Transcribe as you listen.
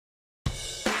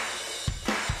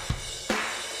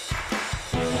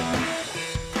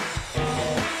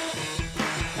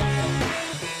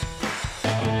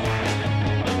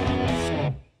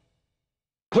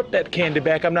that candy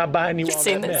back. I'm not buying you all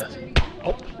that this. mess.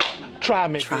 Oh, try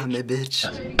me, Try me, bitch.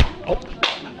 Oh,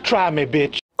 try me,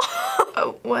 bitch.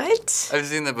 What? I've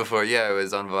seen that before. Yeah, it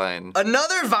was on Vine.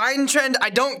 Another Vine trend, I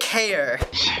don't care.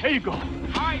 There you go. All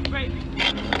right, baby.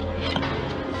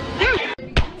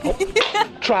 Oh,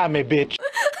 try me, bitch.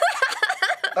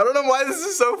 I don't know why this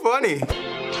is so funny.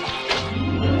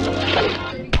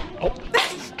 Oh,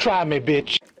 try me,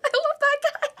 bitch. I love that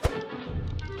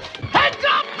guy. Hands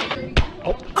up!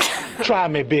 Oh, try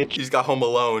me, bitch. She's got Home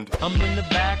Alone. I'm in the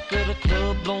back of the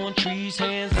club blowing trees,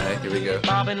 hands All right, here we go.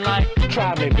 bobbing like.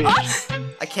 Try me,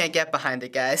 bitch. I can't get behind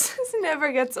it, guys. This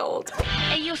never gets old.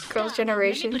 Hey, you Girls'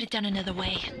 generation. Let me put it down another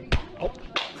way. Oh,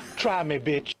 try me,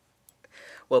 bitch.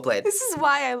 Well played. This is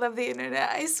why I love the internet,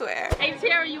 I swear. Hey,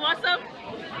 Tara, you want some?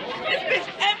 This bitch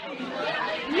empty.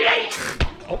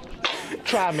 Oh,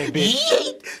 try me,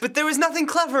 bitch. But there was nothing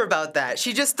clever about that.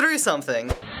 She just threw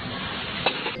something.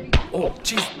 Oh,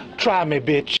 jeez. Try me,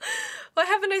 bitch. Why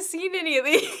haven't I seen any of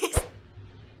these?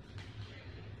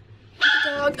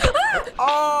 Dog.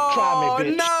 Oh, Try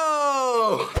me, bitch.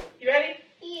 no! You ready?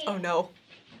 Oh no.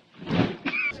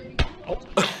 Oh,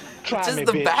 try Just me,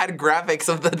 the bitch. bad graphics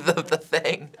of the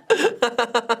thing.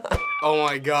 Oh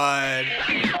my god.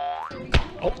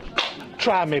 Oh,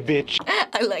 try me, bitch.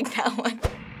 I like that one.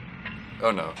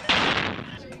 Oh no.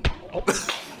 Oh,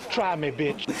 try me,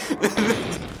 bitch.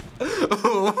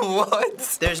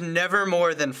 What? There's never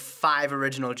more than 5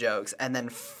 original jokes and then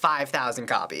 5,000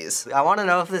 copies. I want to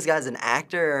know if this guy's an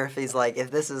actor or if he's like, if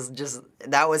this is just,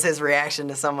 that was his reaction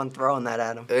to someone throwing that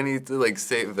at him. I need to like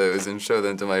save those and show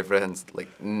them to my friends like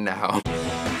now.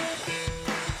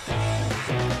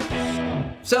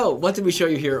 So, what did we show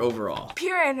you here overall?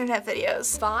 Pure internet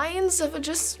videos. Vines of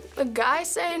just a guy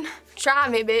saying, try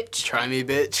me, bitch. Try me,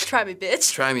 bitch. Try me,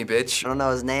 bitch. Try me, bitch. I don't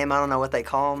know his name. I don't know what they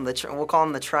call him. We'll call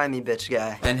him the Try Me Bitch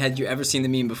guy. And had you ever seen the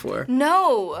meme before?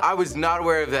 No. I was not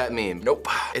aware of that meme. Nope.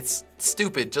 It's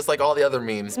stupid, just like all the other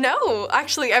memes. No,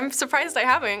 actually, I'm surprised I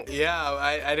haven't. Yeah,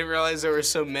 I didn't realize there were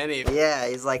so many. Yeah,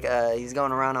 he's like, he's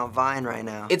going around on Vine right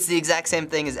now. It's the exact same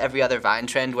thing as every other Vine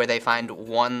trend where they find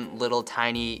one little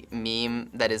tiny meme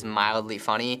that is mildly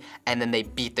funny and then they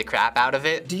beat the crap out of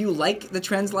it. Do you like the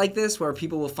trends like this where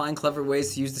people will find clever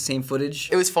ways to use the same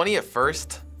footage? It was funny at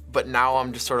first, but now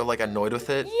I'm just sort of like annoyed with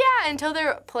it. Yeah, until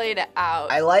they're played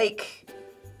out. I like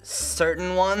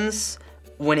certain ones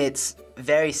when it's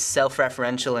very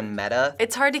self-referential and meta.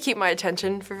 It's hard to keep my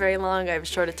attention for very long. I have a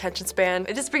short attention span.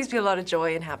 It just brings me a lot of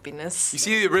joy and happiness. You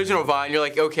see the original Vine, you're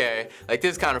like, okay, like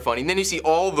this is kind of funny. And then you see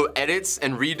all the edits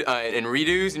and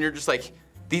redos, and you're just like,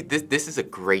 this is a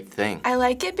great thing. I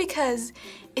like it because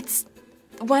it's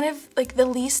one of like the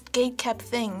least gatekept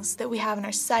things that we have in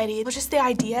our society. It was just the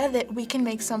idea that we can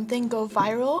make something go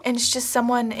viral and it's just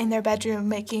someone in their bedroom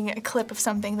making a clip of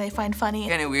something they find funny. It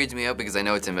kind of weirds me out because I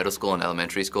know it's in middle school and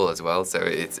elementary school as well, so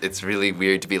it's really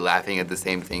weird to be laughing at the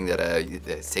same thing that a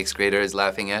 6th grader is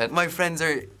laughing at. My friends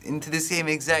are into the same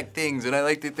exact things, and I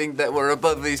like to think that we're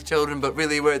above these children, but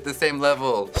really we're at the same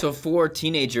level. So for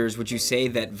teenagers, would you say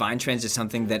that Vine trends is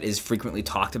something that is frequently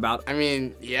talked about? I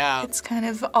mean, yeah. It's kind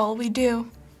of all we do.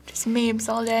 Just memes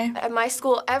all day. At my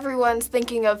school, everyone's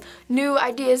thinking of new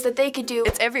ideas that they could do.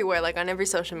 It's everywhere, like on every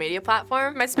social media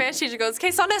platform. My Spanish teacher goes,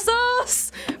 "¿Qué son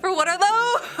esos?" For what are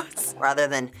those? Rather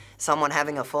than someone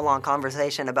having a full-on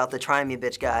conversation about the Try Me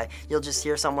Bitch guy, you'll just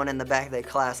hear someone in the back of the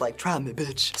class like, Try Me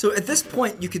Bitch. So at this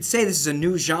point, you could say this is a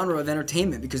new genre of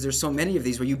entertainment because there's so many of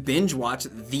these where you binge watch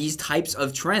these types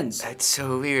of trends. That's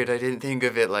so weird, I didn't think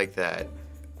of it like that.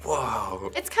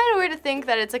 Whoa. It's kind of weird to think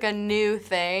that it's like a new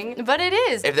thing, but it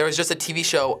is. If there was just a TV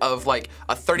show of like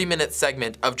a 30-minute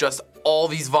segment of just all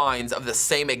these Vines of the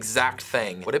same exact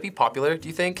thing, would it be popular, do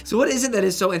you think? So what is it that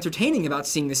is so entertaining about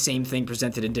seeing the same thing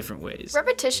presented in different ways?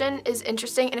 Repetition is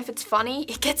interesting, and if it's funny,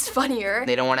 it gets funnier.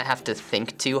 They don't want to have to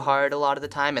think too hard a lot of the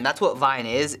time, and that's what Vine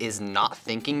is not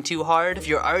thinking too hard. If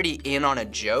you're already in on a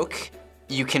joke,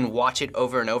 you can watch it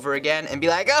over and over again and be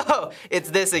like, oh, it's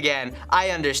this again. I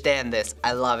understand this.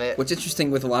 I love it. What's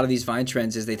interesting with a lot of these Vine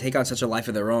trends is they take on such a life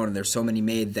of their own, and there's so many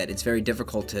made that it's very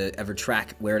difficult to ever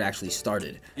track where it actually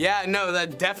started. Yeah, no,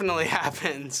 that definitely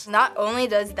happens. Not only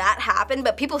does that happen,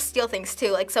 but people steal things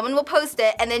too. Like someone will post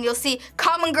it, and then you'll see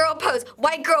common girl post,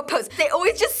 white girl post. They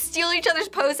always just steal each other's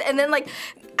posts and then like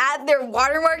add their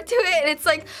watermark to it, and it's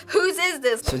like, whose is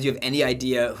this? So do you have any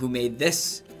idea who made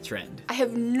this trend? I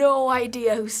have no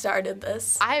idea who started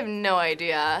this. I have no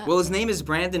idea. Well, his name is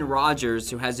Brandon Rogers,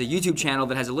 who has a YouTube channel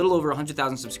that has a little over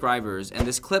 100,000 subscribers, and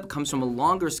this clip comes from a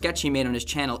longer sketch he made on his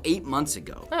channel 8 months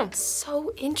ago. It's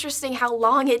so interesting how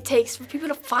long it takes for people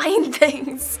to find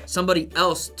things. Somebody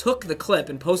else took the clip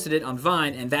and posted it on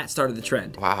Vine, and that started the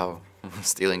trend. Wow.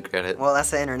 Stealing credit. Well,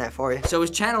 that's the internet for you. So his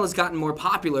channel has gotten more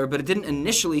popular, but it didn't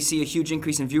initially see a huge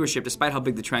increase in viewership despite how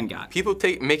big the trend got. People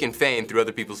making fame through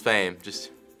other people's fame.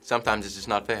 Sometimes it's just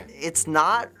not fair. It's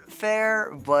not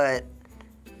fair, but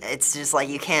it's just like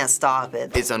you can't stop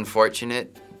it. It's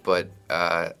unfortunate, but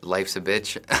life's a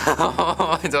bitch.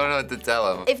 I don't know what to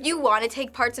tell him. If you want to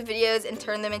take parts of videos and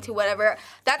turn them into whatever,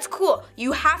 that's cool.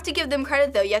 You have to give them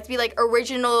credit though. You have to be like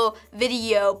original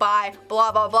video by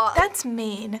blah, blah, blah. That's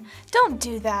mean. Don't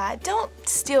do that. Don't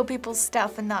steal people's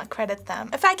stuff and not credit them.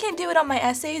 If I can't do it on my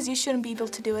essays, you shouldn't be able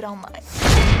to do it on mine.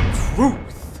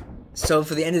 Truth. So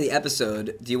for the end of the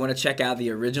episode, do you want to check out the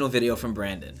original video from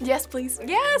Brandon? Yes, please.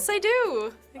 Yes, I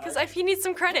do. Because he needs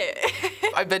some credit.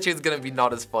 I bet you it's gonna be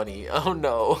not as funny. Oh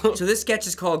no. So this sketch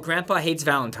is called Grandpa Hates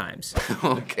Valentimes.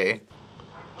 Okay.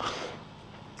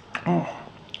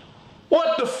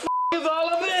 What the f is all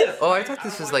of this? Oh, I thought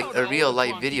this was like a real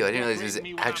life video. I didn't realize it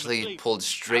was actually pulled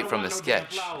straight from a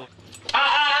sketch.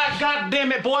 God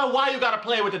damn it, boy, why you gotta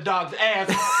play with the dog's ass?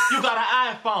 You got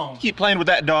an iPhone. Keep playing with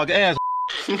that dog ass.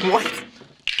 What?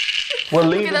 We're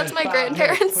leaving. Okay, that's my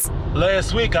grandparents.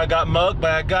 Last week I got mugged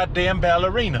by a goddamn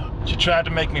ballerina. She tried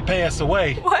to make me pass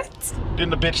away. What? Then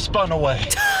the bitch spun away.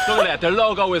 Look at that, their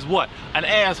logo is what? An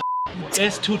ass.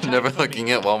 It's too tight. Never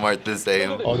looking at Walmart the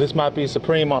same. Oh, this might be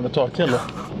supreme on the tortilla.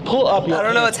 Pull up your I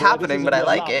don't know what's pants, boy. happening, but I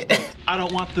like it. I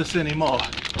don't want this anymore.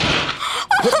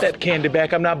 Put that candy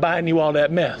back. I'm not buying you all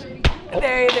that mess.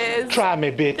 There it is. Try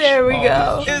me, bitch. There we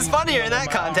go. It was funnier in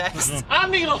that context. I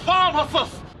need a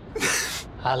pharmacist.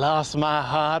 I lost my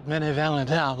heart many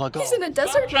Valentimes ago. He's in a desert.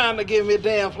 Stop trying to give me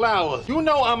damn flowers. You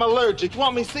know I'm allergic. You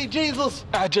want me to see Jesus?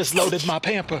 I just loaded my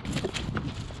pamper.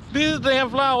 These damn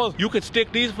flowers. You could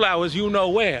stick these flowers you know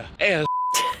where. Ass.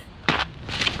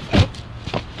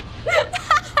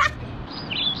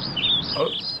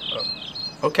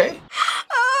 Okay.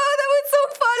 Oh, that was so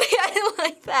funny. I didn't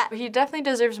like that. He definitely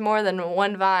deserves more than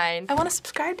one Vine. I want to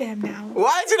subscribe to him now.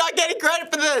 Why is he not getting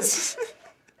credit for this?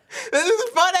 This is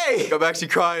funny! I'm actually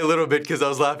crying a little bit because I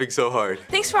was laughing so hard.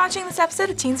 Thanks for watching this episode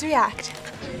of Teens React.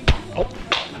 Oh,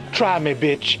 try me,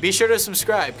 bitch. Be sure to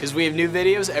subscribe because we have new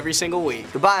videos every single week.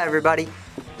 Goodbye, everybody.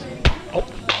 Oh,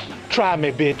 try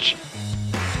me, bitch.